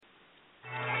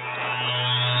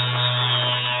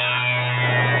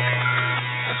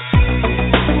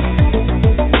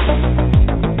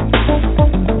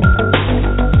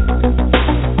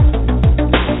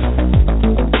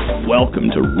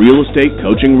Estate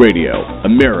Coaching Radio,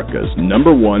 America's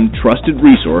 #1 trusted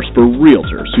resource for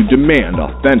realtors who demand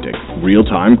authentic,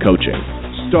 real-time coaching.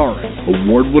 Starring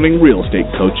award-winning real estate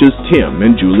coaches Tim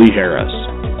and Julie Harris.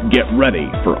 Get ready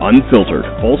for unfiltered,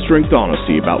 full-strength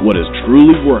honesty about what is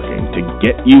truly working to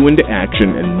get you into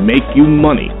action and make you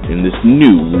money in this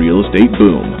new real estate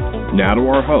boom. Now to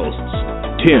our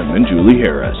hosts, Tim and Julie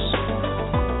Harris.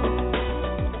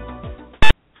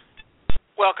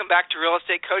 Welcome back to Real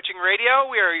Estate Coaching Radio.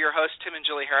 We are your hosts, Tim and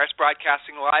Julie Harris,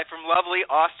 broadcasting live from lovely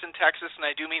Austin, Texas, and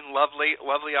I do mean lovely,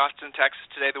 lovely Austin, Texas.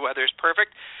 Today the weather is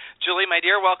perfect. Julie, my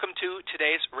dear, welcome to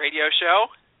today's radio show.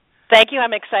 Thank you.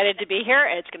 I'm excited to be here.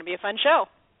 It's going to be a fun show.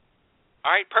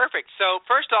 All right, perfect. So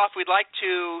first off, we'd like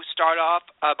to start off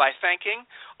by thanking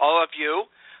all of you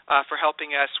for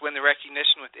helping us win the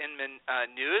recognition with Inman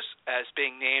News as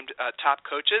being named top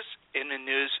coaches, Inman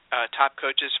News top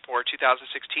coaches for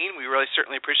 2016. We really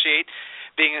certainly appreciate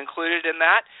being included in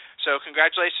that. So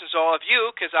congratulations to all of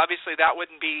you, because obviously that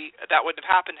wouldn't have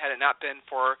happened had it not been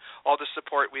for all the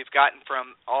support we've gotten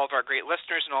from all of our great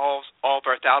listeners and all of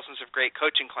our thousands of great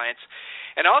coaching clients.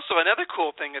 And also another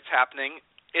cool thing that's happening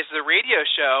is the radio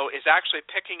show is actually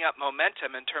picking up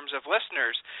momentum in terms of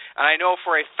listeners. And I know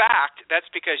for a fact that's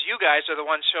because you guys are the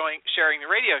ones sharing the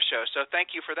radio show, so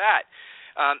thank you for that.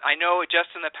 I know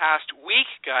just in the past week,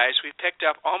 guys, we've picked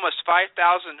up almost 5,000.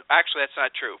 Actually, that's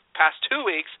not true. Past 2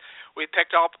 weeks, we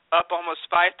picked up almost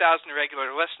 5,000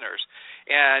 regular listeners.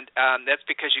 And that's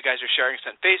because you guys are sharing us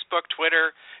on Facebook,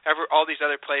 Twitter, all these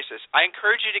other places. I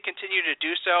encourage you to continue to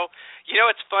do so. You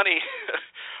know, it's funny.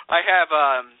 I have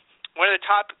one of the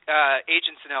top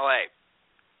agents in L.A.,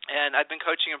 and I've been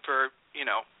coaching him for, 3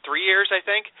 years, I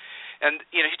think. And,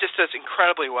 he just does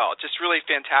incredibly well, just really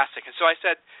fantastic. And so I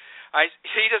said,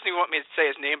 he doesn't even want me to say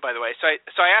his name, by the way. So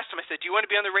I asked him, I said, do you want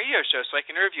to be on the radio show so I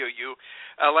can interview you,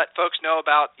 let folks know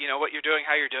about, what you're doing,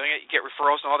 how you're doing it, you get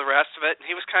referrals and all the rest of it. And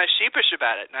he was kind of sheepish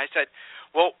about it. And I said,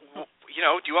 well,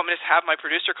 do you want me to have my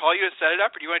producer call you and set it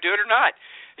up, or do you want to do it or not?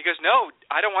 He goes, no,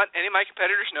 I don't want any of my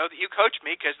competitors to know that you coach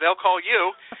me, because they'll call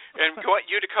you and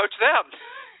want you to coach them.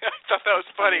 I thought that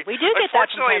was funny. We do get that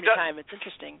from time to time. It's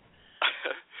interesting.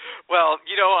 Well,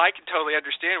 I can totally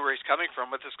understand where he's coming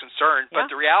from with his concern, but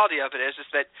the reality of it is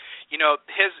that,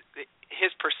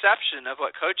 his perception of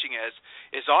what coaching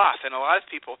is off, and a lot of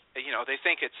people, they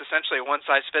think it's essentially a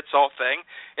one-size-fits-all thing,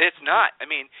 and it's not. I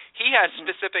mean, he has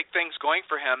specific things going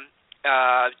for him,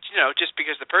 just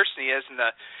because the person he is and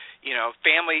the,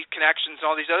 family connections and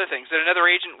all these other things that another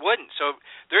agent wouldn't. So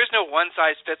there is no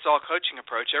one-size-fits-all coaching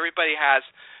approach. Everybody has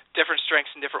different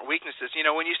strengths and different weaknesses.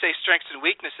 When you say strengths and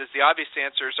weaknesses, the obvious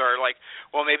answers are like,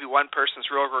 well, maybe one person's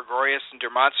real gregarious and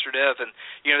demonstrative, and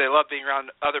they love being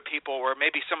around other people, or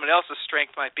maybe someone else's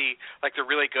strength might be like they're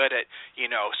really good at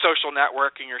social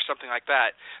networking or something like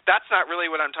that. That's not really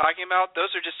what I'm talking about.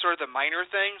 Those are just sort of the minor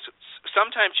things.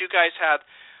 Sometimes you guys have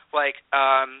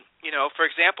for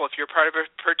example, if you're part of a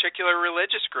particular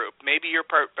religious group, maybe you're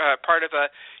part of a,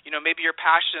 maybe you're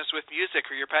passionate with music,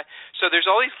 or so there's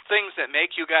all these things that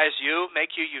make you guys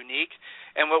make you unique.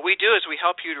 And what we do is we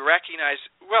help you to recognize,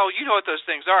 well, you know what those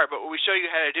things are, but what we show you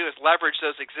how to do is leverage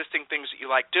those existing things that you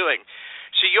like doing.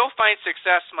 So you'll find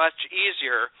success much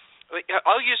easier.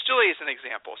 I'll use Julie as an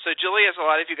example. So Julie, as a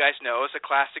lot of you guys know, is a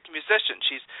classic musician.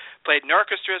 She's played in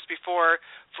orchestras before,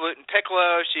 flute and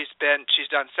piccolo. She's done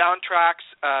soundtracks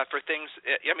for things.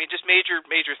 Just major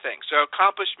things. So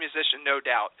accomplished musician, no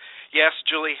doubt. Yes,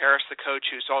 Julie Harris, the coach,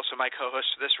 who's also my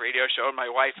co-host for this radio show, and my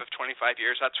wife of 25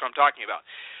 years. That's what I'm talking about.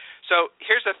 So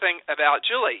here's the thing about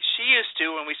Julie. She used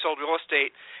to, when we sold real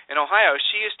estate in Ohio,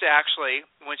 she used to actually,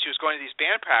 when she was going to these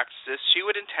band practices, she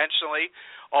would intentionally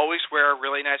always wear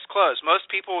really nice clothes. Most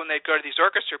people, when they'd go to these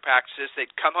orchestra practices, they'd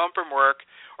come home from work,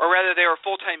 or rather they were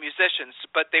full-time musicians,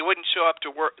 but they wouldn't show up to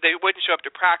work. They wouldn't show up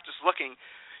to practice looking,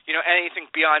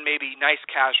 anything beyond maybe nice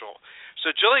casual.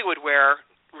 So Julie would wear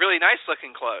really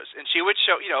nice-looking clothes, and she would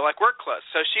show, like work clothes.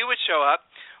 So she would show up,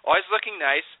 always looking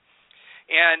nice,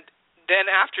 and then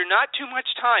after not too much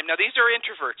time, now these are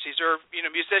introverts, these are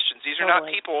musicians, these are not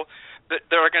people that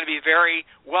are going to be very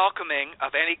welcoming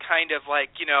of any kind of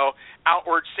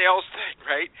outward sales thing,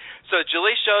 right? So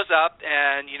Julie shows up,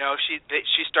 and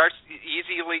she starts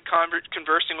easily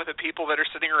conversing with the people that are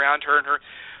sitting around her and her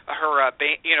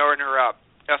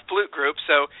flute group.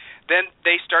 So then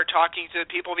they start talking to the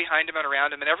people behind him and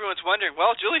around him, and everyone's wondering,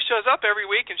 well, Julie shows up every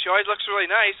week and she always looks really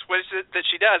nice. What is it that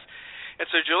she does? And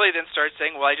so Julie then starts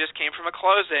saying, well, I just came from a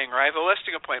closing, or I have a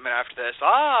listing appointment after this.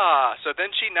 So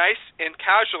then she nice and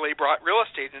casually brought real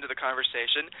estate into the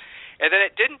conversation. And then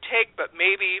it didn't take but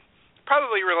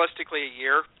probably realistically a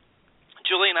year.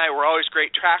 Julie and I were always great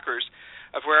trackers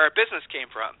of where our business came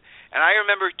from. And I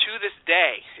remember to this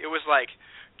day, it was like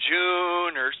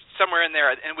June or somewhere in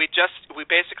there, and we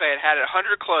basically had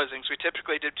 100 closings. We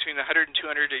typically did between 100 and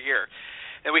 200 a year.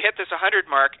 And we hit this 100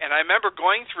 mark, and I remember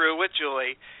going through with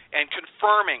Julie and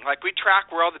confirming, like we track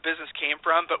where all the business came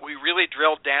from, but we really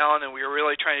drilled down and we were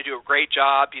really trying to do a great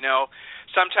job.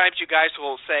 Sometimes you guys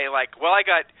will say like, well,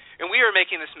 and we were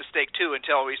making this mistake too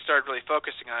until we started really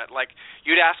focusing on it. Like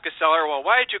you'd ask a seller, well,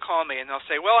 why did you call me? And they'll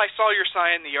say, well, I saw your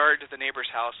sign in the yard of the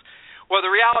neighbor's house. Well, the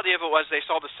reality of it was they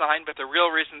saw the sign, but the real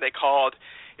reason they called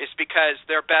is because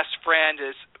their best friend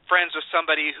is friends with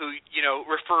somebody who,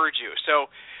 referred you. So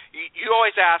you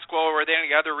always ask, well, were there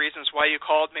any other reasons why you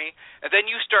called me? And then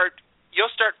you'll start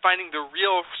finding the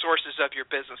real sources of your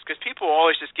business, because people will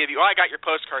always just give you, I got your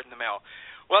postcard in the mail.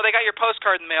 Well, they got your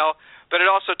postcard in the mail, but it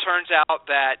also turns out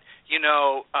that,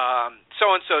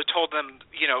 so-and-so told them,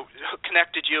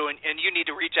 connected you, and you need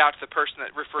to reach out to the person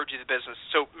that referred you to the business.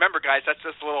 So remember, guys, that's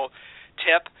just a little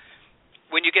tip.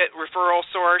 When you get referral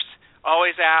source,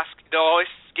 always ask. They'll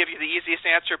always give you the easiest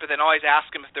answer, but then always ask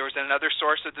them if there was another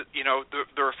source of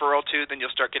the referral to, then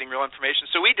you'll start getting real information.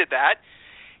 So we did that,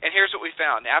 and here's what we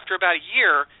found. After about a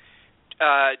year,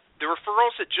 the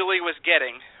referrals that Julie was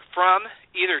getting from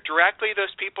either directly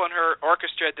those people in her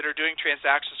orchestra that are doing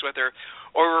transactions with her,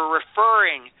 or were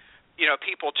referring,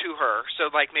 people to her, so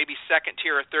like maybe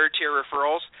second-tier or third-tier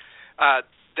referrals,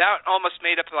 that almost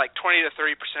made up like 20 to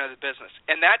 30% of the business.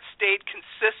 And that stayed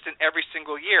consistent every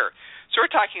single year. So we're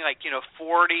talking like,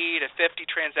 40 to 50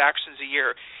 transactions a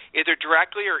year, either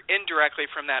directly or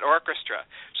indirectly from that orchestra.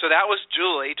 So that was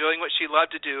Julie doing what she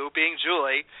loved to do, being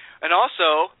Julie. And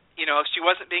also, she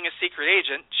wasn't being a secret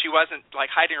agent. She wasn't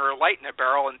like hiding her light in a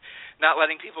barrel and not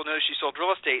letting people know she sold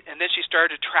real estate. And then she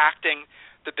started attracting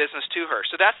the business to her.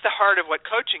 So that's the heart of what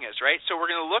coaching is, right? So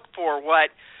we're going to look for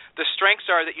what the strengths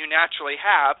are that you naturally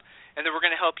have, and then we're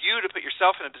going to help you to put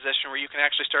yourself in a position where you can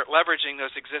actually start leveraging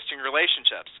those existing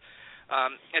relationships.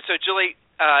 And so, Julie,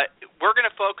 we're going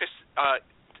to focus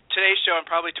today's show and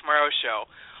probably tomorrow's show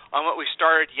on what we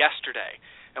started yesterday.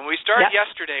 And what we started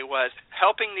yesterday was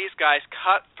helping these guys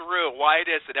cut through why it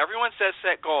is that everyone says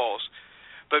set goals,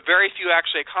 but very few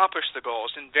actually accomplish the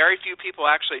goals, and very few people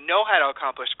actually know how to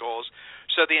accomplish goals.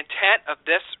 So the intent of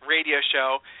this radio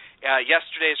show,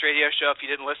 yesterday's radio show, if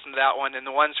you didn't listen to that one, and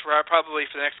the ones for probably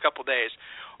for the next couple of days,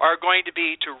 are going to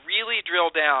be to really drill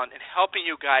down and helping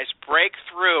you guys break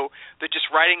through the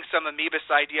just writing some amoebus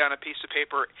idea on a piece of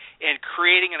paper and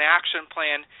creating an action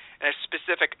plan and a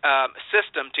specific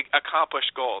system to accomplish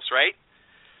goals, right?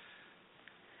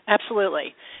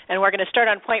 Absolutely. And we're going to start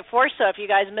on point 4, so if you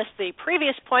guys missed the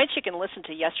previous points, you can listen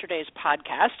to yesterday's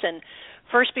podcast. And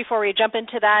first, before we jump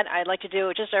into that, I'd like to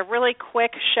do just a really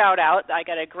quick shout-out. I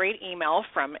got a great email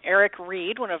from Eric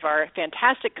Reed, one of our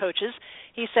fantastic coaches.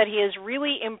 He said he is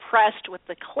really impressed with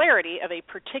the clarity of a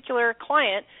particular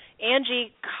client,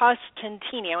 Angie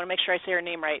Costantini. I want to make sure I say her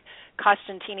name right,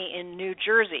 Costantini in New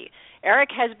Jersey. Eric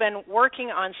has been working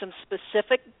on some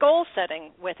specific goal setting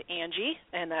with Angie,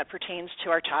 and that pertains to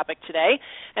our topic today.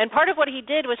 And part of what he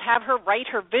did was have her write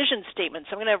her vision statement.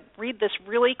 So I'm going to read this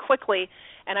really quickly,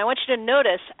 and I want you to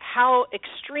notice how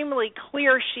extremely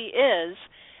clear she is.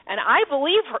 And I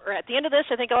believe her. At the end of this,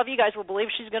 I think all of you guys will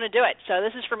believe she's going to do it. So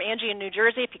this is from Angie in New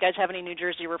Jersey. If you guys have any New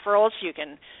Jersey referrals, you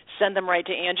can send them right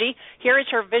to Angie. Here is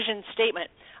her vision statement.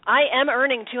 I am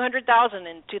earning $200,000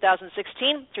 in 2016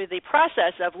 through the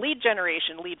process of lead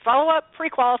generation, lead follow-up,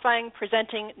 pre-qualifying,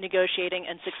 presenting, negotiating,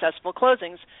 and successful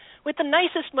closings with the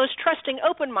nicest, most trusting,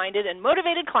 open-minded, and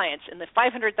motivated clients in the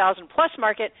 500,000-plus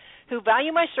market who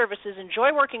value my services, enjoy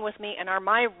working with me, and are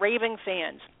my raving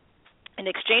fans. In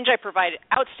exchange, I provide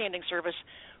outstanding service,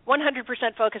 100%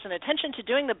 focus and attention to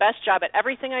doing the best job at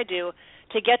everything I do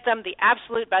to get them the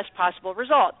absolute best possible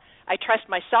result. I trust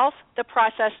myself, the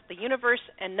process, the universe,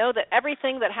 and know that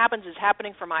everything that happens is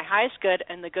happening for my highest good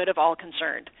and the good of all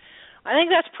concerned. I think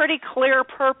that's pretty clear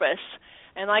purpose.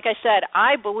 And like I said,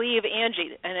 I believe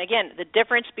Angie. And again, the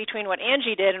difference between what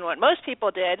Angie did and what most people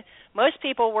did, most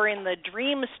people were in the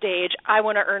dream stage, I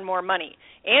want to earn more money.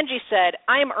 Angie said,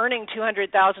 I'm earning $200,000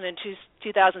 in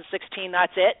 2016,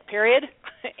 that's it, period.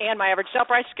 And my average sale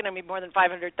price is going to be more than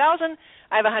 $500,000.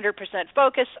 I have 100%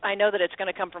 focus. I know that it's going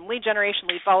to come from lead generation,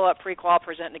 lead follow-up, pre-qual,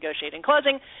 present, negotiate, and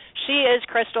closing. She is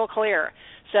crystal clear.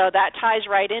 So that ties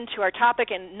right into our topic,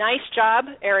 and nice job,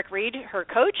 Eric Reed, her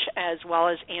coach, as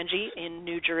well as Angie in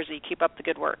New Jersey. Keep up the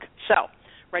good work. So,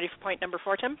 ready for point number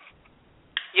 4, Tim?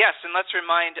 Yes, and let's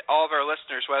remind all of our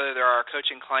listeners, whether they're our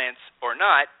coaching clients or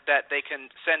not, that they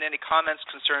can send any comments,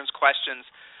 concerns, questions,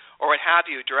 or what have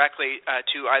you directly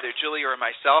to either Julie or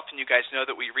myself, and you guys know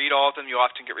that we read all of them. You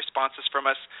often get responses from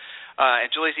us. And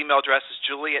Julie's email address is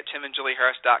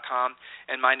julie@timandjulieharris.com,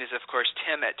 and mine is, of course,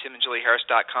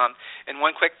 tim@timandjulieharris.com. And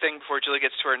one quick thing before Julie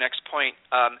gets to her next point,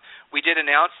 we did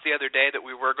announce the other day that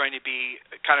we were going to be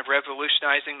kind of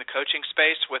revolutionizing the coaching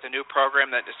space with a new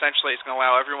program that essentially is going to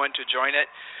allow everyone to join it,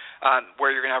 where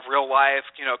you're going to have real live,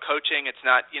 coaching. It's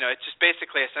not, it's just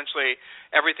basically essentially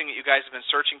everything that you guys have been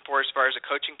searching for as far as a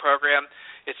coaching program.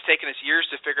 It's taken us years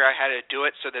to figure out how to do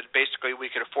it so that basically we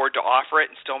could afford to offer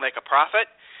it and still make a profit.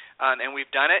 And we've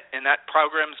done it, and that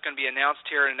program is going to be announced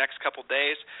here in the next couple of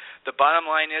days. The bottom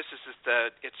line is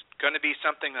it's going to be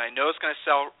something that I know is going to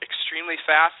sell extremely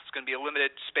fast. It's going to be a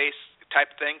limited space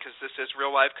type thing because this is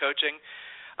real live coaching.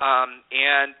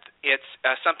 And it's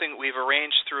something that we've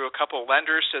arranged through a couple of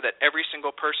lenders so that every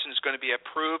single person is going to be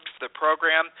approved for the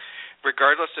program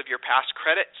regardless of your past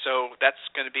credit. So that's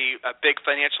going to be a big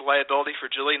financial liability for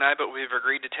Julie and I, but we've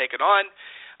agreed to take it on.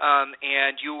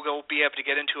 And you will be able to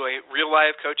get into a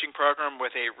real-live coaching program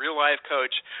with a real-live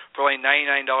coach for only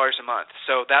 $99 a month.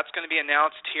 So that's going to be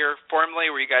announced here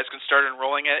formally where you guys can start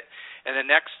enrolling it. And the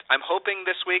next, I'm hoping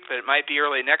this week, but it might be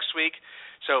early next week.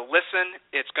 So listen,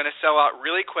 it's going to sell out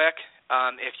really quick.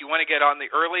 If you want to get on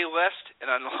the early list, and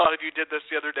a lot of you did this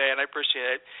the other day, and I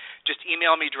appreciate it, just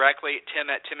email me directly,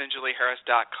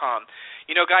 tim@timandjulieharris.com.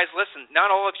 Guys, listen,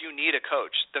 not all of you need a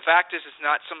coach. The fact is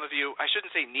not some of you, I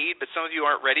shouldn't say need, but some of you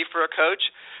aren't ready for a coach.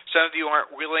 Some of you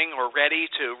aren't willing or ready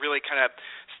to really kind of,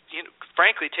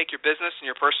 frankly, take your business and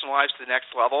your personal lives to the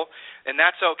next level, and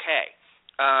that's okay.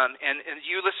 And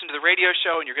you listen to the radio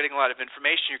show and you're getting a lot of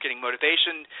information, you're getting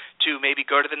motivation to maybe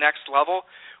go to the next level.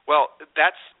 Well,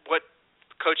 that's what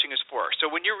coaching is for. So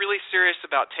when you're really serious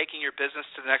about taking your business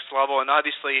to the next level, and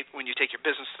obviously when you take your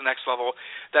business to the next level,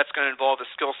 that's going to involve a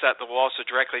skill set that will also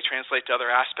directly translate to other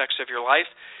aspects of your life.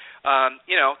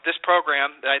 This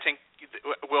program that I think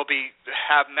will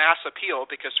have mass appeal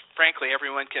because, frankly,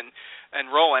 everyone can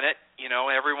enroll in it.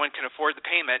 Everyone can afford the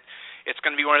payment. It's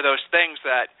going to be one of those things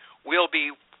that will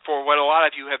be for what a lot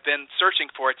of you have been searching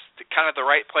for. It's kind of the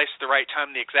right place at the right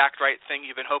time, the exact right thing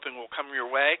you've been hoping will come your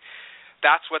way.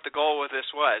 That's what the goal of this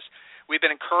was. We've been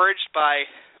encouraged by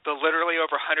the literally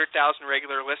over 100,000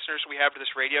 regular listeners we have to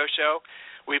this radio show.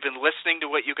 We've been listening to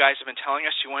what you guys have been telling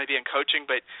us. You want to be in coaching,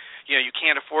 but you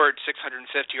can't afford $650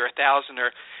 or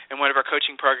 $1,000, and one of our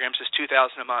coaching programs is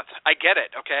 $2,000 a month. I get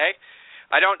it, okay?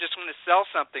 I don't just want to sell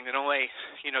something that only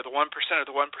the 1% of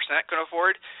the 1% can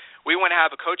afford. We want to have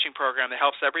a coaching program that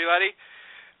helps everybody.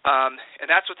 And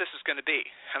that's what this is going to be.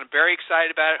 And I'm very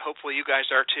excited about it. Hopefully you guys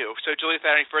are too. So, Julie,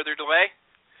 without any further delay?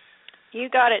 You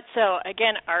got it. So,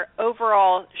 again, our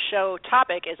overall show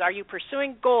topic is, are you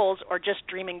pursuing goals or just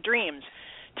dreaming dreams?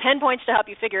 10 points to help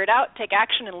you figure it out, take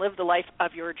action, and live the life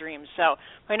of your dreams. So,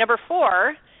 point number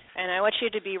 4, and I want you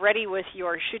to be ready with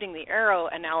your shooting the arrow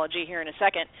analogy here in a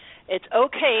second. It's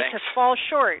okay to fall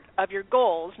short of your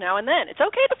goals now and then. It's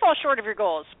okay to fall short of your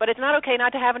goals, but it's not okay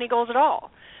not to have any goals at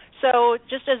all. So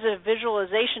just as a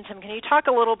visualization, Tim, can you talk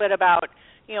a little bit about,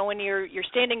 when you're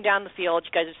standing down the field,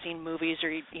 you guys have seen movies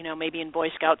or, maybe in Boy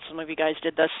Scouts, some of you guys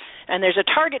did this, and there's a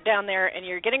target down there and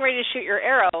you're getting ready to shoot your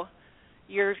arrow.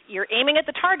 You're aiming at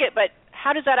the target, but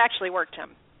how does that actually work,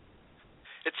 Tim?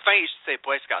 It's funny you should say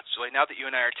Boy Scouts, Julie. Now that you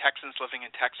and I are Texans living in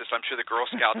Texas, I'm sure the Girl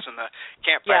Scouts and the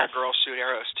campfire girls shoot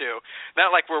arrows too. Not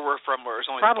like where we're from, where it was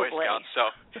only the Boy Scouts. So,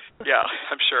 yeah,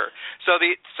 I'm sure. So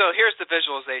here's the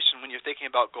visualization when you're thinking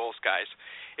about goals, guys,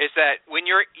 is that when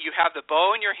you have the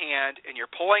bow in your hand and you're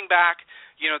pulling back,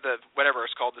 the whatever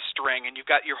it's called, the string, and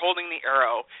you're holding the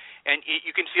arrow, and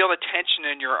you can feel the tension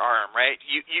in your arm, right?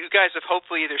 You guys have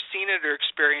hopefully either seen it or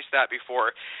experienced that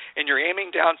before, and you're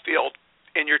aiming downfield.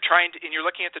 And you're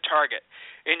looking at the target,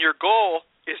 and your goal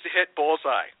is to hit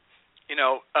bullseye.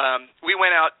 We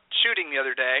went out shooting the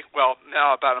other day, well,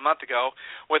 now about a month ago,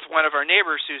 with one of our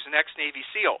neighbors who's an ex-Navy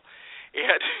SEAL,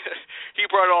 and he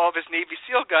brought all of his Navy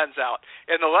SEAL guns out,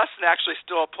 and the lesson actually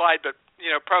still applied, but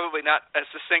probably not as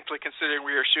succinctly considering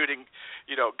we were shooting,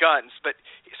 guns. But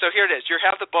so here it is: you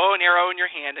have the bow and arrow in your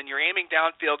hand, and you're aiming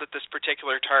downfield at this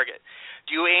particular target.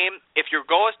 Do you aim? If your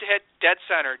goal is to hit dead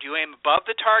center, do you aim above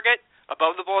the target?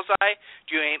 Above the bullseye?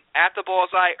 Do you aim at the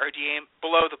bullseye, or do you aim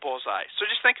below the bullseye? So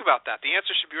just think about that. The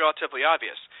answer should be relatively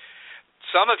obvious.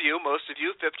 Some of you, most of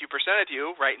you, 50% of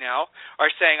you right now are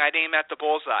saying, I'd aim at the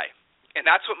bullseye. And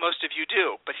that's what most of you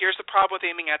do. But here's the problem with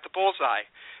aiming at the bullseye.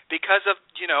 Because of,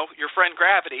 your friend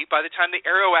gravity, by the time the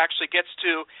arrow actually gets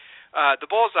to the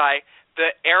bullseye,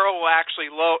 the arrow will actually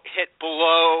hit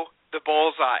below the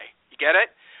bullseye. You get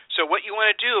it? So what you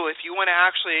want to do, if you want to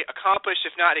actually accomplish,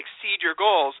 if not exceed your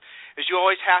goals, is you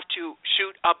always have to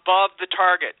shoot above the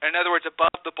target. In other words,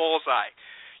 above the bullseye.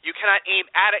 You cannot aim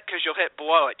at it because you'll hit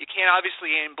below it. You can't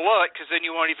obviously aim below it because then you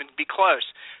won't even be close.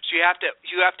 So you have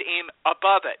to aim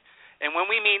above it. And when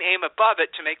we mean aim above it,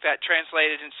 to make that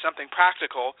translated into something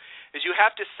practical, is you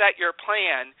have to set your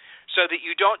plan so that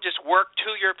you don't just work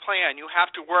to your plan. You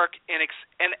have to work in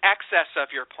excess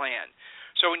of your plan.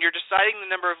 So when you're deciding the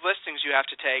number of listings you have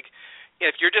to take,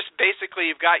 if you're just basically,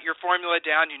 you've got your formula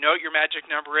down, you know what your magic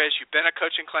number is, you've been a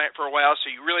coaching client for a while,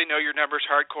 so you really know your numbers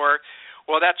hardcore,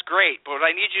 well, that's great. But what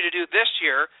I need you to do this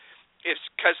year is,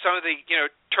 because some of the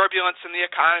turbulence in the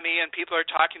economy and people are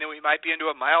talking that we might be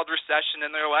into a mild recession in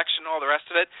the election and all the rest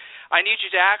of it, I need you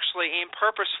to actually aim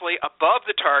purposefully above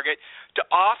the target to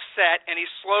offset any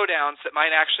slowdowns that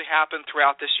might actually happen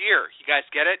throughout this year. You guys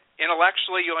get it?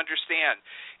 Intellectually, you understand.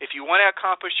 If you want to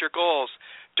accomplish your goals,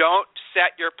 don't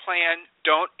set your plan,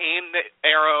 don't aim the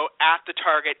arrow at the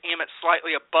target, aim it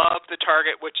slightly above the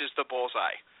target, which is the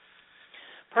bullseye.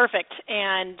 Perfect.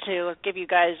 And to give you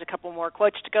guys a couple more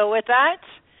quotes to go with that,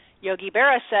 Yogi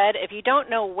Berra said, if you don't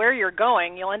know where you're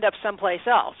going, you'll end up someplace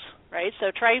else, right?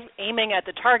 So try aiming at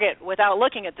the target without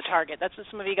looking at the target. That's what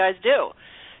some of you guys do.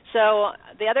 So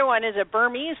the other one is a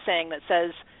Burmese saying that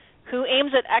says, who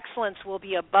aims at excellence will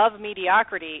be above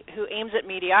mediocrity. Who aims at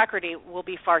mediocrity will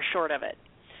be far short of it.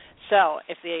 So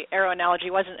if the arrow analogy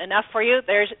wasn't enough for you,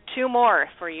 there's two more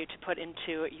for you to put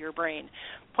into your brain.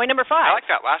 Point number 5. I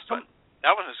like that last one.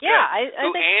 That one was good. Yeah, I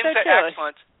Who think aims so at too.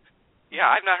 excellence? Yeah,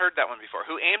 I've not heard that one before.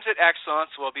 Who aims at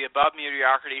excellence will be above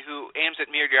mediocrity. Who aims at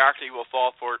mediocrity will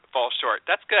fall short.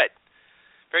 That's good.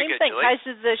 Very Same good, thing. Julie. Ties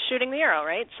to the shooting the arrow,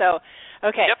 right? So,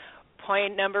 okay. Yep.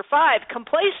 Point number 5,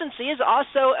 complacency is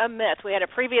also a myth. We had a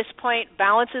previous point,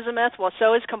 balance is a myth. Well,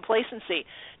 so is complacency.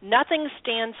 Nothing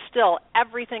stands still.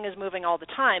 Everything is moving all the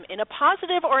time in a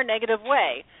positive or negative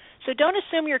way. So don't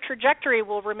assume your trajectory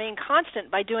will remain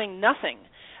constant by doing nothing.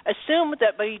 Assume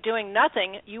that by doing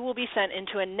nothing, you will be sent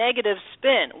into a negative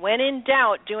spin. When in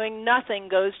doubt, doing nothing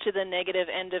goes to the negative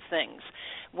end of things.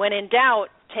 When in doubt,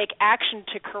 take action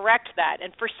to correct that.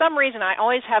 And for some reason, I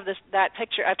always have that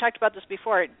picture. I've talked about this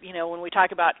before, when we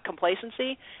talk about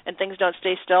complacency and things don't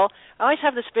stay still. I always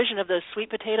have this vision of those sweet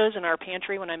potatoes in our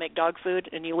pantry when I make dog food,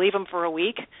 and you leave them for a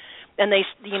week. And they,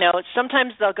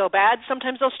 sometimes they'll go bad,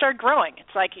 sometimes they'll start growing.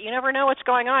 It's like you never know what's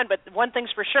going on, but one thing's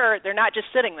for sure, they're not just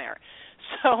sitting there.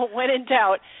 So when in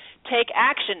doubt, take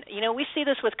action. We see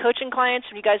this with coaching clients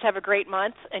when you guys have a great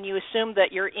month and you assume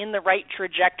that you're in the right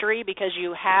trajectory because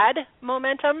you had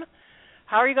momentum.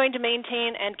 How are you going to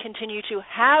maintain and continue to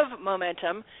have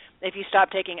momentum if you stop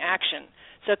taking action?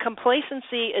 So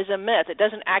complacency is a myth. It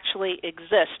doesn't actually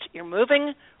exist. You're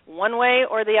moving one way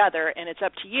or the other, and it's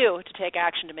up to you to take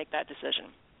action to make that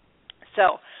decision.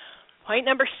 So point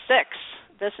number 6.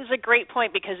 This is a great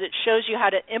point because it shows you how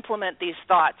to implement these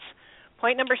thoughts.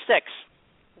 Point number 6.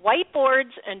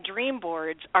 Whiteboards and dream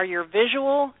boards are your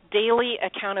visual daily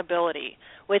accountability.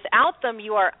 Without them,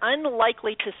 you are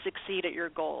unlikely to succeed at your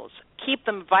goals. Keep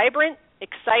them vibrant,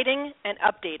 exciting, and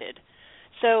updated.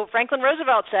 So Franklin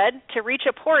Roosevelt said, to reach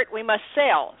a port, we must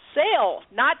sail. Sail,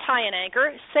 not tie an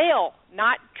anchor. Sail,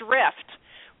 not drift.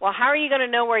 Well, how are you going to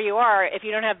know where you are if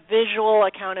you don't have visual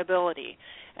accountability?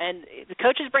 And the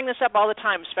coaches bring this up all the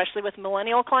time, especially with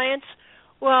millennial clients.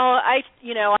 Well,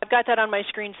 I've got that on my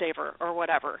screensaver or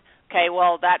whatever. Okay,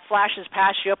 well, that flashes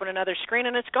past, you open another screen,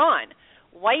 and it's gone.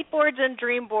 Whiteboards and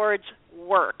dream boards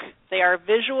work. They are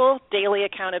visual daily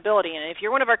accountability. And if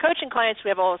you're one of our coaching clients, we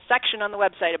have a whole section on the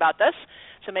website about this.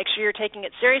 So make sure you're taking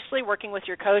it seriously, working with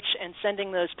your coach, and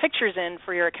sending those pictures in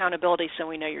for your accountability so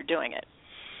we know you're doing it.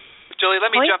 Julie,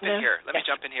 let me jump in here.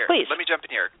 Please. Let me jump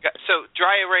in here. So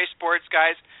dry erase boards,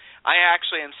 guys, I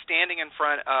actually am standing in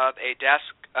front of a desk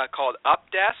called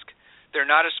Updesk. They're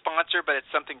not a sponsor, but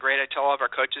it's something great. I tell all of our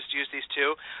coaches to use these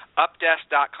too.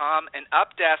 Updesk.com. And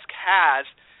Updesk has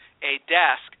a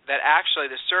desk that actually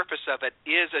the surface of it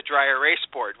is a dry erase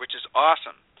board, which is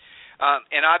awesome.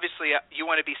 And obviously you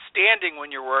want to be standing when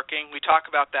you're working. We talk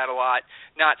about that a lot,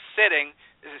 not sitting.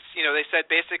 They said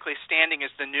basically standing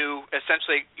is the new,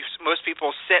 essentially most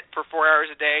people sit for 4 hours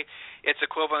a day. It's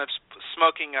equivalent of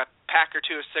smoking a pack or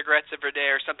two of cigarettes every day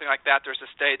or something like that. There's a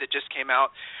study that just came out.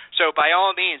 So by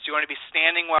all means, you want to be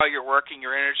standing while you're working.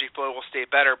 Your energy flow will stay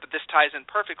better. But this ties in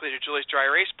perfectly to Julie's dry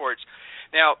erase boards.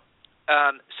 Now,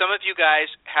 some of you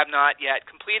guys have not yet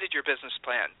completed your business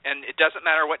plan, and it doesn't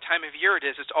matter what time of year it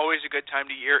is. It's always a good time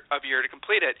of year to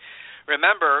complete it.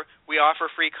 Remember, we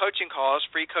offer free coaching calls,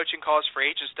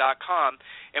 freecoachingcallsforages.com,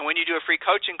 and when you do a free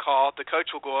coaching call, the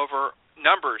coach will go over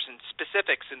numbers and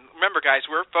specifics. And remember, guys,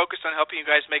 we're focused on helping you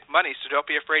guys make money, so don't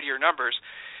be afraid of your numbers.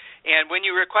 And when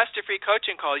you request a free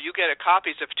coaching call, you get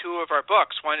copies of 2 of our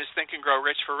books. One is Think and Grow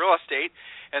Rich for Real Estate,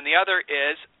 and the other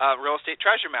is Real Estate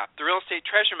Treasure Map. The Real Estate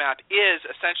Treasure Map is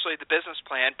essentially the business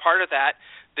plan. Part of that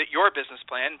your business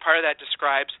plan, part of that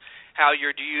describes how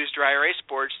you're to use dry erase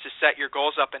boards to set your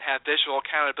goals up and have visual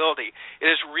accountability.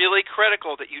 It is really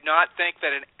critical that you not think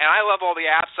that, and I love all the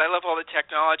apps, I love all the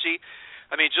technology.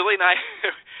 I mean, Julie and I,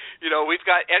 we've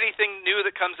got anything new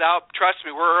that comes out, trust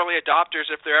me, we're early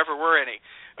adopters if there ever were any.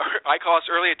 I call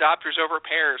us early adopters over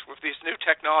pears with these new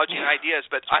technology and ideas,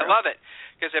 but I love it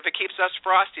because if it keeps us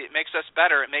frosty, it makes us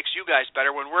better. It makes you guys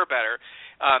better when we're better.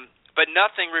 But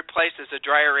nothing replaces a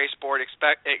dry erase board,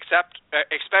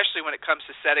 especially when it comes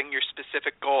to setting your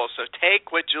specific goals. So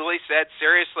take what Julie said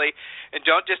seriously, and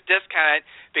don't just discount it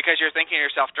because you're thinking to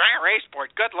yourself, dry erase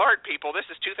board, good Lord, people, this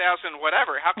is 2000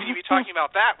 whatever. How can you be talking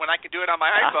about that when I can do it on my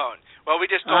iPhone? Well,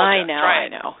 we just told you. I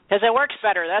know. Because it works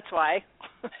better, that's why.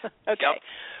 Okay, yep.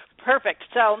 Perfect.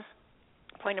 So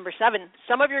point number 7,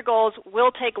 some of your goals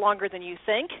will take longer than you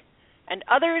think, and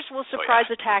others will surprise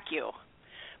attack you.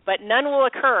 But none will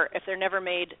occur if they're never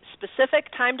made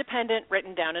specific, time-dependent,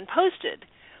 written down, and posted.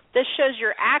 This shows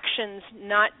your actions,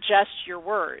 not just your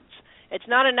words. It's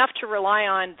not enough to rely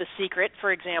on The Secret,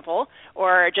 for example,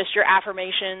 or just your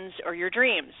affirmations or your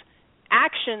dreams.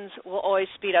 Actions will always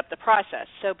speed up the process.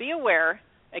 So be aware,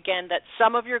 again, that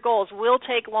some of your goals will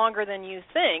take longer than you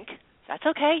think. That's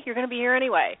okay. You're going to be here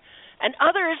anyway. And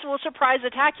others will surprise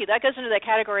attack you. That goes into the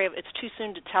category of it's too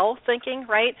soon to tell thinking,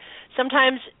 right?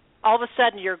 Sometimes all of a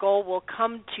sudden your goal will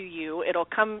come to you. It'll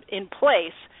come in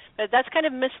place. But that's kind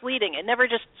of misleading. It never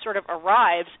just sort of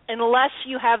arrives unless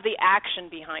you have the action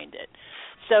behind it.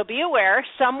 So be aware.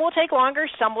 Some will take longer,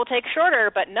 some will take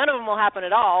shorter, but none of them will happen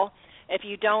at all if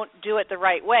you don't do it the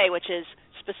right way, which is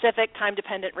specific,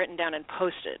 time-dependent, written down, and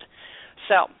posted.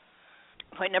 So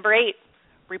point number 8,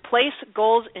 replace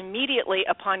goals immediately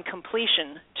upon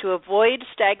completion to avoid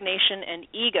stagnation and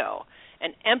ego.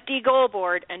 An empty goal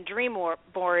board and dream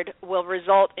board will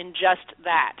result in just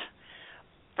that.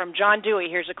 From John Dewey,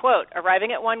 here's a quote.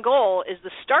 Arriving at one goal is the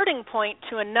starting point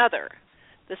to another.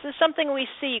 This is something we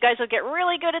see. You guys will get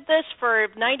really good at this for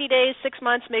 90 days, 6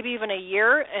 months, maybe even a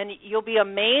year, and you'll be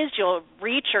amazed. You'll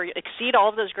reach or exceed all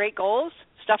of those great goals,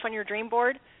 stuff on your dream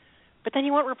board, but then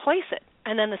you won't replace it.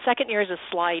 And then the second year is a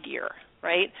slide year,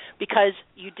 right? Because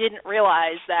you didn't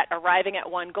realize that arriving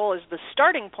at one goal is the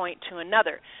starting point to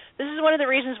another. This is one of the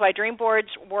reasons why dream boards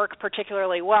work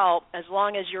particularly well as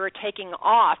long as you're taking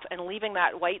off and leaving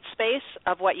that white space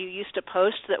of what you used to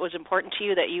post that was important to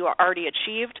you that you already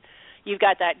achieved. You've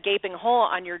got that gaping hole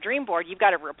on your dream board. You've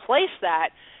got to replace that,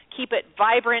 keep it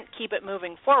vibrant, keep it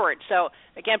moving forward. So,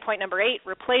 again, point number 8,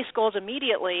 replace goals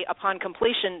immediately upon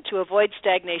completion to avoid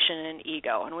stagnation and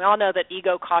ego. And we all know that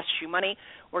ego costs you money.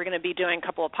 We're going to be doing a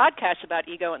couple of podcasts about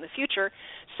ego in the future.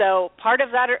 So part of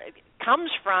that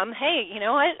comes from, hey, you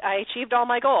know what? I achieved all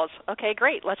my goals. Okay,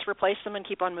 great. Let's replace them and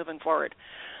keep on moving forward.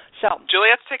 So,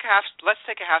 Julie, let's take a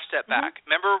half step back.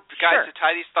 Remember, guys, to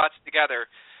tie these thoughts together,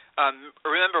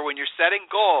 remember when you're setting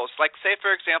goals, like say, for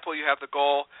example, you have the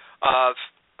goal of,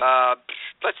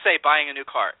 let's say, buying a new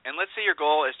car. And let's say your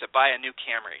goal is to buy a new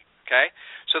Camry. Okay,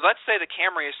 so let's say the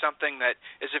Camry is something that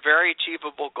is a very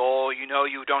achievable goal. You know,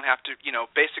 you don't have to,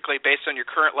 basically based on your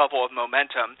current level of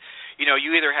momentum,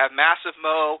 you either have massive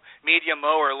mo, medium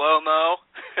mo, or low mo,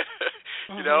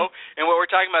 and what we're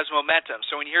talking about is momentum.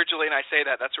 So when you hear Julie and I say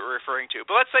that, that's what we're referring to.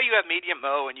 But let's say you have medium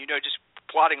mo and just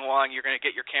plodding along, you're going to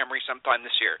get your Camry sometime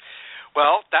this year.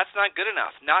 Well, that's not good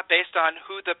enough, not based on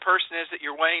who the person is that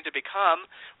you're wanting to become,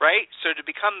 right? So to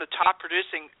become the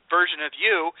top-producing version of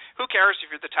you, who cares if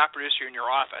you're the top producer in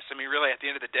your office? I mean, really, at the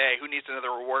end of the day, who needs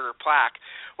another reward or plaque?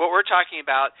 What we're talking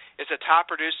about is a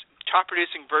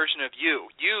top-producing version of you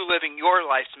living your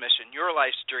life's mission, your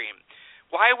life's dream.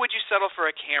 Why would you settle for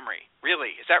a Camry?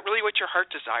 Really? Is that really what your heart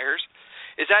desires?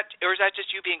 Or is that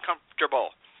just you being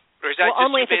comfortable? Or is that just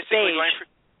only you basically going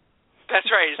for... That's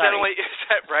right. Is that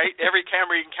right? Every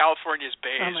Camry in California is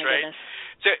beige, right? Goodness.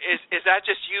 So is that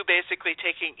just you basically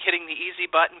hitting the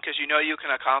easy button because you know you can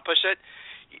accomplish it?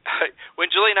 When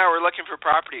Julie and I were looking for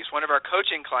properties, one of our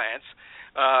coaching clients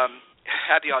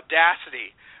had the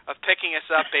audacity of picking us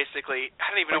up. Basically,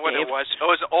 I don't even know what it was. It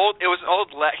was an old.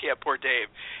 Yeah, poor Dave.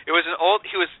 It was an old.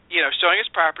 He was showing us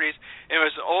properties, and it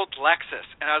was an old Lexus,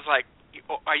 and I was like,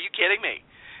 "Are you kidding me?"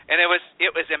 And it was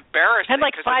embarrassing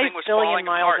because the thing was falling apart. 5 billion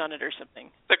miles on it or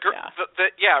something.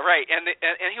 Yeah, right. And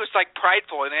he was like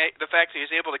prideful in the fact that he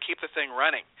was able to keep the thing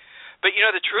running. But, you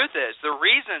know, the truth is, the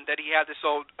reason that he had this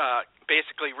old,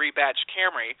 basically rebadged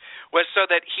Camry was so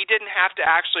that he didn't have to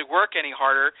actually work any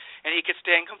harder and he could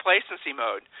stay in complacency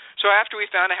mode. So after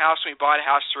we found a house and we bought a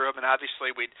house through him, and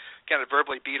obviously we'd kind of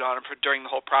verbally beat on him during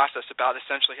the whole process about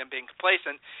essentially him being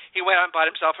complacent, he went out and bought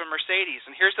himself a Mercedes.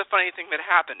 And here's the funny thing that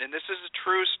happened, and this is a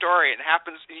true story. It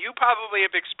happens, you probably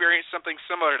have experienced something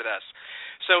similar to this.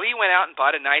 So he went out and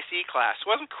bought a nice E-Class.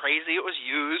 It wasn't crazy, it was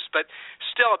used, but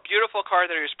still a beautiful car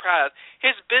that he was proud of.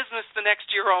 His business the next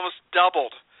year almost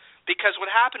doubled. Because what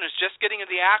happened is just getting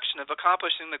into the action of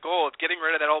accomplishing the goal of getting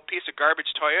rid of that old piece of garbage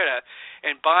Toyota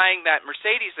and buying that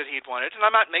Mercedes that he'd wanted. And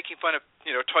I'm not making fun of, you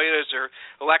know, Toyotas or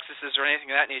Lexuses or anything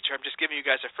of that nature. I'm just giving you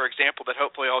guys a for example that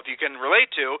hopefully all of you can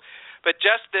relate to. But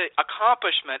just the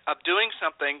accomplishment of doing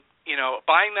something, you know,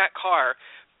 buying that car,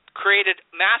 created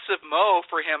massive moe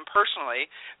for him personally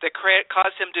that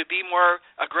caused him to be more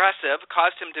aggressive,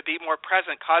 caused him to be more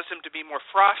present, caused him to be more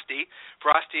frosty.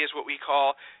 Frosty is what we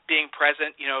call being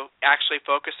present, you know, actually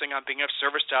focusing on being of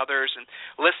service to others and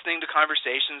listening to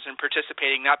conversations and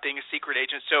participating, not being a secret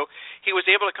agent. So he was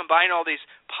able to combine all these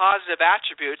positive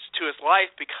attributes to his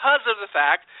life because of the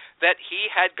fact that he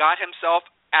had got himself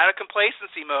out of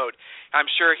complacency mode. I'm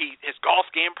sure his golf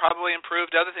game probably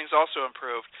improved. Other things also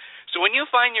improved. So when you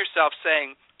find yourself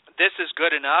saying, this is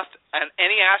good enough, in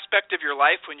any aspect of your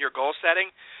life when you're goal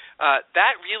setting,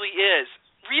 that really is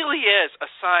a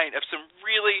sign of some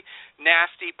really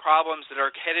nasty problems that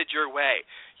are headed your way.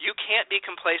 You can't be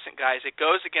complacent, guys. It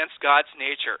goes against God's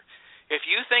nature. If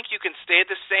you think you can stay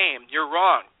the same, you're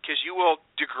wrong, because you will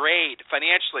degrade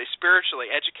financially,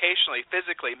 spiritually, educationally,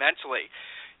 physically, mentally.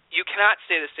 You cannot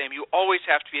stay the same. You always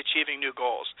have to be achieving new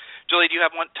goals. Julie, do you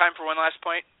have time for one last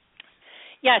point?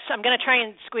 Yes, I'm going to try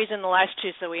and squeeze in the last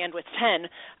two so we end with 10.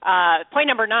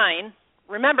 Point number 9,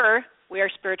 remember, we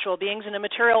are spiritual beings in a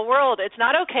material world. It's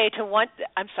not okay to want,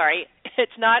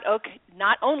 it's not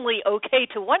only okay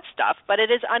to want stuff, but it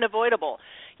is unavoidable.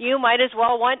 You might as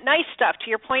well want nice stuff.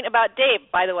 To your point about Dave,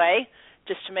 by the way,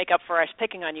 just to make up for us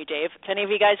picking on you, Dave, if any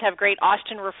of you guys have great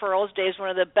Austin referrals, Dave's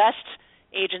one of the best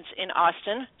agents in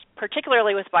Austin,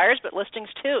 particularly with buyers, but listings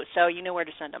too. So you know where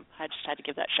to send them. I just had to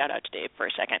give that shout out to Dave for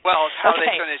a second. Well, how they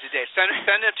send it to Dave? Send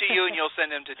them to you, and you'll send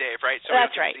them to Dave, right? So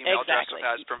that's right. Email exactly.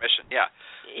 Address without his permission. Yeah.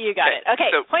 You got it. Okay.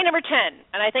 So, point number 10,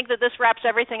 and I think that this wraps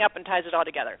everything up and ties it all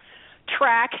together.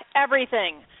 Track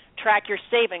everything. Track your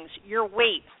savings, your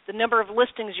weight, the number of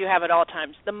listings you have at all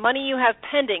times, the money you have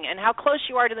pending, and how close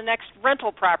you are to the next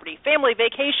rental property, family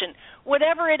vacation,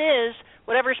 whatever it is,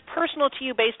 whatever's personal to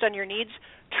you based on your needs,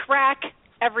 track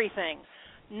everything.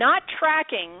 Not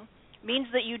tracking means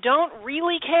that you don't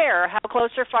really care how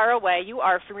close or far away you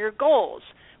are from your goals,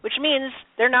 which means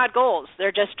they're not goals.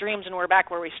 They're just dreams, and we're back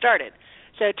where we started.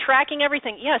 So tracking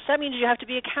everything, yes, that means you have to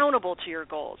be accountable to your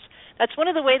goals. That's one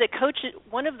of the ways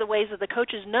that the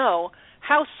coaches know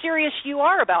how serious you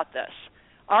are about this.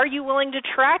 Are you willing to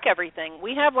track everything?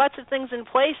 We have lots of things in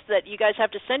place that you guys have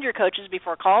to send your coaches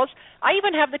before calls. I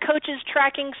even have the coaches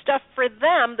tracking stuff for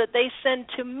them that they send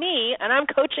to me, and I'm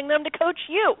coaching them to coach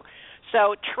you.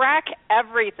 So track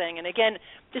everything. And again,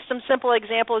 just some simple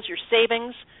examples, your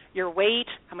savings, your weight,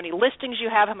 how many listings you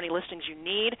have, how many listings you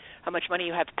need, how much money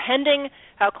you have pending,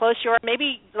 how close you are.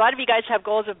 Maybe a lot of you guys have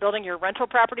goals of building your rental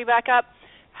property back up.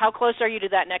 How close are you to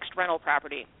that next rental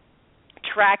property?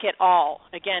 Track it all.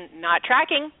 Again, not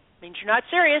tracking means you're not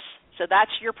serious, so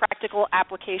that's your practical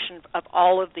application of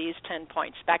all of these 10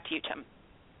 points. Back to you, Tim.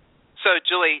 So,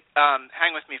 Julie,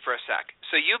 hang with me for a sec.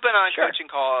 So you've been on Sure.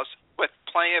 coaching calls with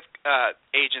plenty of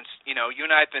agents. You know, you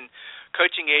and I have been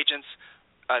coaching agents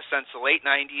since the late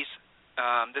 90s.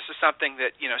 This is something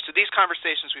that, you know, so these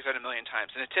conversations we've had a million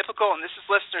times. And and this is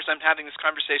listeners, I'm having this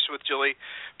conversation with Julie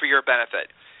for your benefit.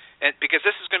 And because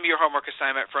this is going to be your homework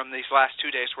assignment from these last 2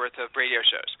 days' worth of radio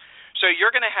shows. So you're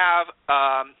going to have,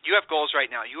 you have goals right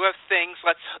now. You have things,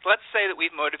 let's say that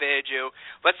we've motivated you.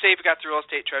 Let's say you've got the real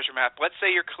estate treasure map. Let's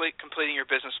say you're completing your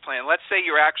business plan. Let's say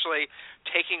you're actually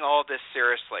taking all of this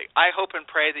seriously. I hope and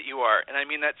pray that you are, and I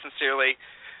mean that sincerely.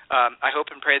 I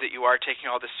hope and pray that you are taking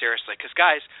all this seriously. Because,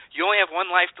 guys, you only have one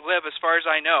life to live as far as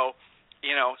I know,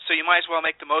 you know, so you might as well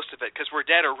make the most of it because we're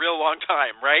dead a real long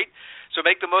time, right? So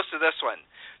make the most of this one.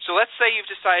 So let's say you've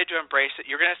decided to embrace it.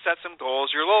 You're going to set some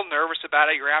goals. You're a little nervous about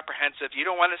it. You're apprehensive. You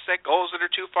don't want to set goals that are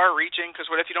too far-reaching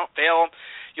because what if you don't fail?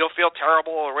 You'll feel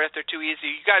terrible, or what if they're too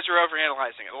easy? You guys are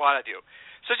overanalyzing it, a lot of you.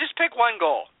 So just pick one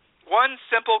goal, one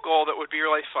simple goal that would be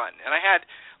really fun. And I had,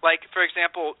 like, for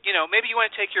example, you know, maybe you want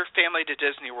to take your family to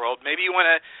Disney World. Maybe you want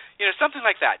to, you know, something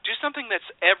like that. Do something that's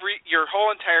your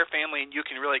whole entire family and you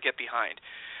can really get behind.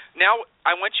 Now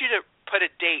I want you to put a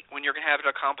date when you're going to have it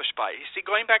accomplished by. You see,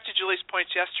 going back to Julie's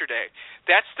points yesterday,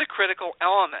 that's the critical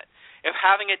element of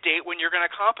having a date when you're going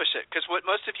to accomplish it. Because what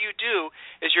most of you do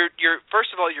is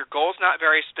first of all, your goal's not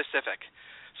very specific.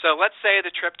 So let's say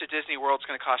the trip to Disney World is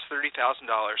going to cost $30,000,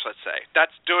 let's say.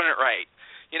 That's doing it right.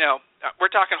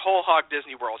 We're talking whole hog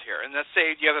Disney World here. And let's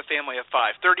say you have a family of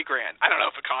 5, $30,000. I don't know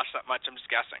if it costs that much. I'm just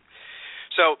guessing.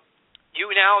 So you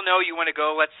now know you want to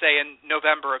go, let's say, in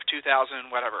November of 2000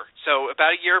 whatever. So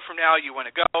about a year from now you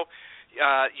want to go.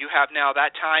 You have now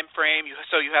that time frame.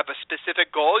 So you have a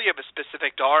specific goal. You have a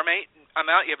specific dollar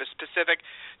amount. You have a specific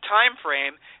time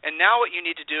frame. And now what you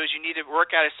need to do is you need to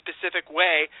work out a specific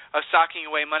way of socking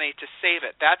away money to save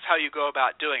it. That's how you go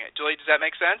about doing it. Julie, does that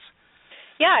make sense?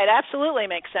 Yeah, it absolutely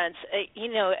makes sense.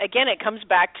 Again, it comes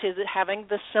back to having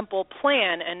the simple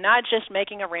plan and not just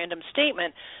making a random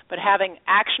statement, but having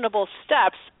actionable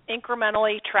steps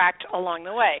incrementally tracked along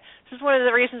the way. This is one of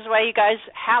the reasons why you guys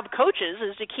have coaches,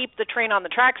 is to keep the train on the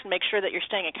tracks and make sure that you're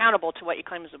staying accountable to what you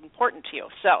claim is important to you.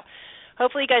 So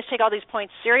hopefully you guys take all these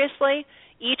points seriously.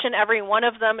 Each and every one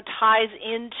of them ties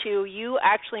into you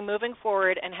actually moving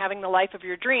forward and having the life of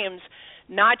your dreams,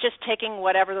 not just taking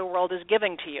whatever the world is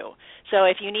giving to you. So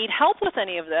if you need help with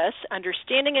any of this,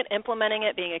 understanding it, implementing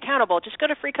it, being accountable, just go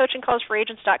to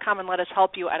freecoachingcallsforagents.com and let us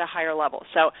help you at a higher level.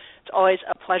 So it's always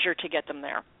a pleasure to get them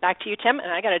there. Back to you, Tim, and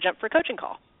I got to jump for a coaching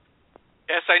call.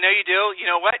 Yes, I know you do. You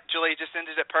know what? Julie just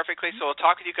ended it perfectly, so we'll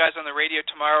talk with you guys on the radio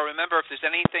tomorrow. Remember, if there's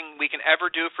anything we can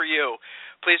ever do for you,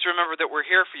 please remember that we're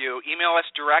here for you. Email us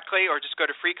directly or just go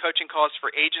to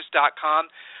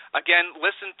freecoachingcallsforagents.com. Again,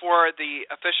 listen for the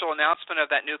official announcement of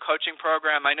that new coaching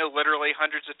program. I know literally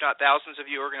hundreds, if not thousands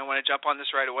of you are going to want to jump on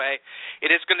this right away.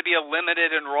 It is going to be a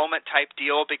limited enrollment type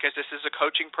deal because this is a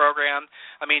coaching program.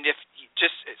 I mean,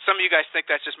 some of you guys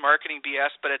think that's just marketing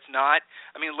BS, but it's not.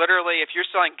 I mean, literally, if you're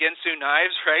selling Ginsu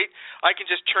knives, right, I can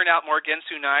just churn out more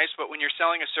Ginsu knives, but when you're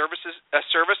selling a service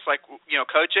like,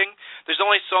 coaching, there's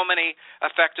only so many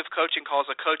effective coaching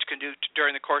calls a coach can do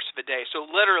during the course of a day. So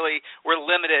literally, we're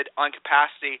limited on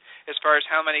capacity as far as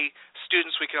how many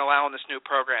students we can allow in this new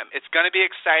program. It's going to be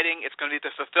exciting. It's going to be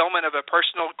the fulfillment of a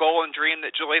personal goal and dream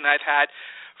that Julie and I have had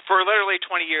for literally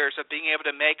 20 years of being able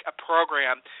to make a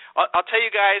program. I'll tell you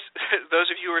guys,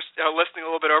 those of you who are listening a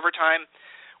little bit over time,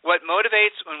 what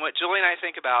motivates and what Julie and I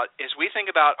think about is we think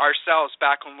about ourselves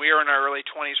back when we were in our early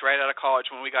 20s right out of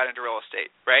college when we got into real estate,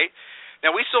 right? Now,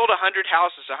 we sold 100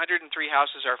 houses, 103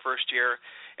 houses our first year,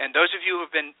 and those of you who have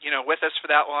been, with us for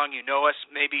that long, you know us,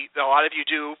 maybe a lot of you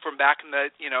do from back in the,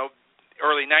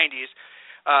 early 90s.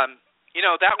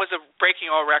 That was breaking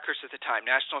all records at the time.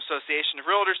 National Association of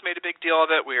Realtors made a big deal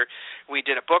of it. We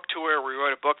did a book tour. We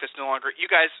wrote a book that's no longer, you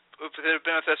guys that have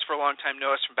been with us for a long time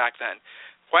know us from back then.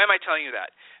 Why am I telling you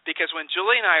that? Because when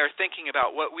Julie and I are thinking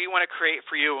about what we want to create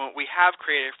for you and what we have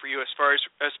created for you as part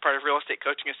of Real Estate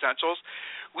Coaching Essentials,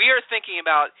 we are thinking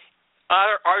about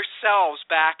ourselves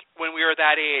back when we were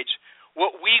that age,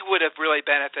 what we would have really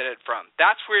benefited from.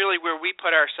 That's really where we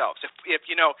put ourselves. If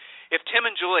Tim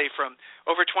and Julie from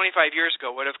over 25 years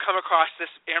ago would have come across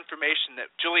this information that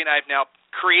Julie and I have now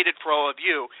created for all of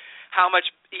you, how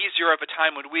much easier of a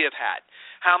time would we have had?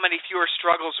 How many fewer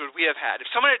struggles would we have had?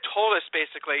 If someone had told us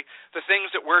basically the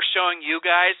things that we're showing you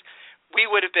guys, we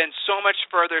would have been so much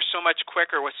further, so much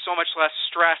quicker, with so much less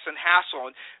stress and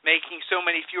hassle and making so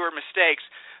many fewer mistakes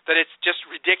that it's just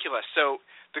ridiculous. So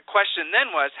the question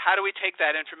then was, how do we take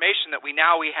that information that we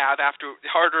have after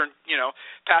hard-earned,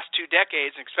 past 2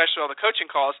 decades, and especially all the coaching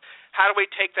calls, how do we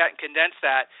take that and condense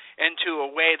that into a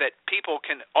way that people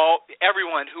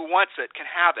everyone who wants it can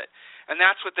have it? And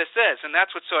that's what this is, and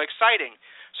that's what's so exciting.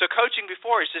 So coaching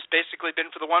before has just basically been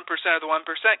for the 1% of the 1%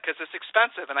 because it's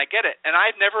expensive, and I get it. And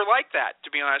I've never liked that, to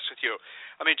be honest with you.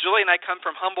 I mean, Julie and I come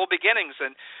from humble beginnings,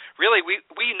 and really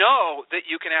we know that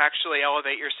you can actually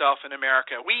elevate yourself in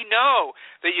America. We know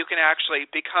that you can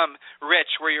actually become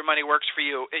rich where your money works for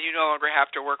you, and you no longer have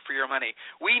to work for your money.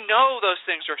 We know those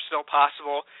things are still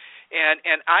possible.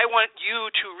 And I want you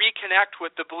to reconnect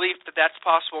with the belief that that's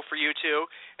possible for you too.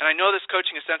 And I know this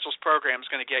Coaching Essentials program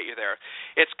is going to get you there.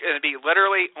 It's going to be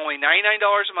literally only $99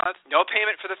 a month, no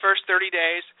payment for the first 30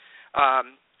 days.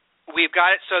 We've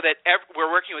got it so that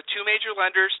we're working with 2 major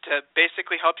lenders to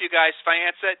basically help you guys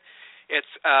finance it.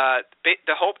 It's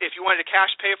the hope. If you wanted to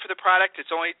cash pay for the product, it's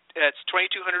 $2,200.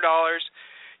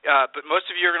 But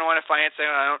most of you are going to want to finance it.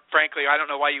 Frankly, I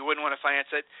don't know why you wouldn't want to finance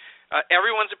it.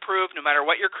 Everyone's approved, no matter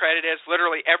what your credit is.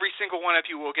 Literally every single one of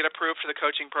you will get approved for the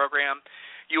coaching program.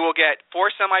 You will get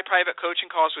 4 semi-private coaching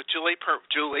calls with Julie,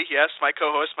 yes, my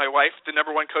co-host, my wife, the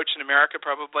number one coach in America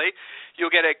probably.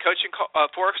 You'll get a 4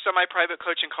 semi-private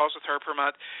coaching calls with her per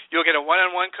month. You'll get a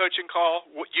one-on-one coaching call,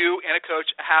 you and a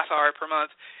coach, a half hour per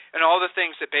month, and all the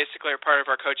things that basically are part of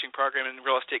our coaching program in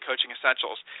Real Estate Coaching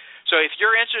Essentials. So if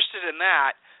you're interested in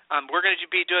that, we're going to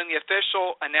be doing the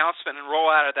official announcement and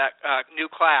rollout of that new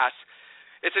class.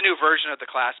 It's a new version of the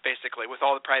class, basically, with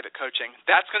all the private coaching.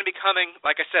 That's going to be coming,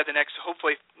 like I said, the next,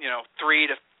 hopefully, 3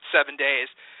 to 7 days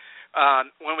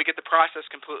when we get the process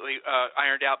completely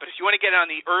ironed out. But if you want to get on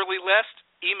the early list,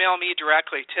 email me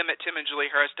directly,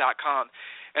 tim@timandjulieharris.com,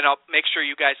 and I'll make sure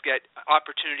you guys get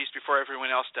opportunities before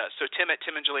everyone else does. So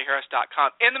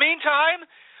tim@timandjulieharris.com. In the meantime,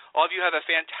 all of you have a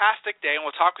fantastic day, and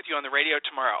we'll talk with you on the radio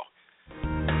tomorrow.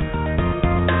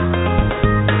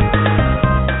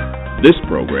 This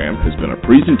program has been a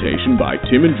presentation by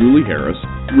Tim and Julie Harris,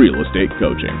 Real Estate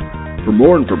Coaching. For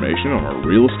more information on our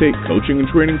real estate coaching and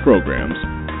training programs,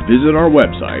 visit our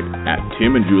website at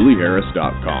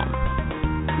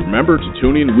timandjulieharris.com. Remember to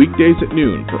tune in weekdays at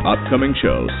noon for upcoming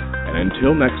shows, and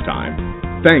until next time,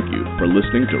 thank you for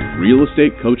listening to Real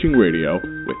Estate Coaching Radio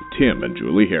with Tim and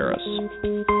Julie Harris.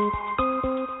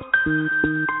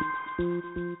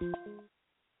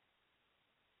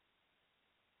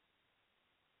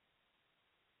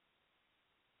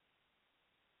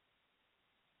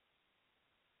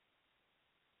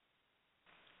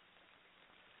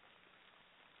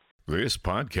 This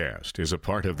podcast is a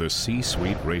part of the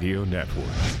C-Suite Radio Network.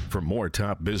 For more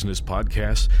top business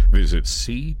podcasts, visit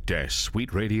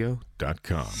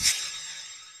c-suiteradio.com.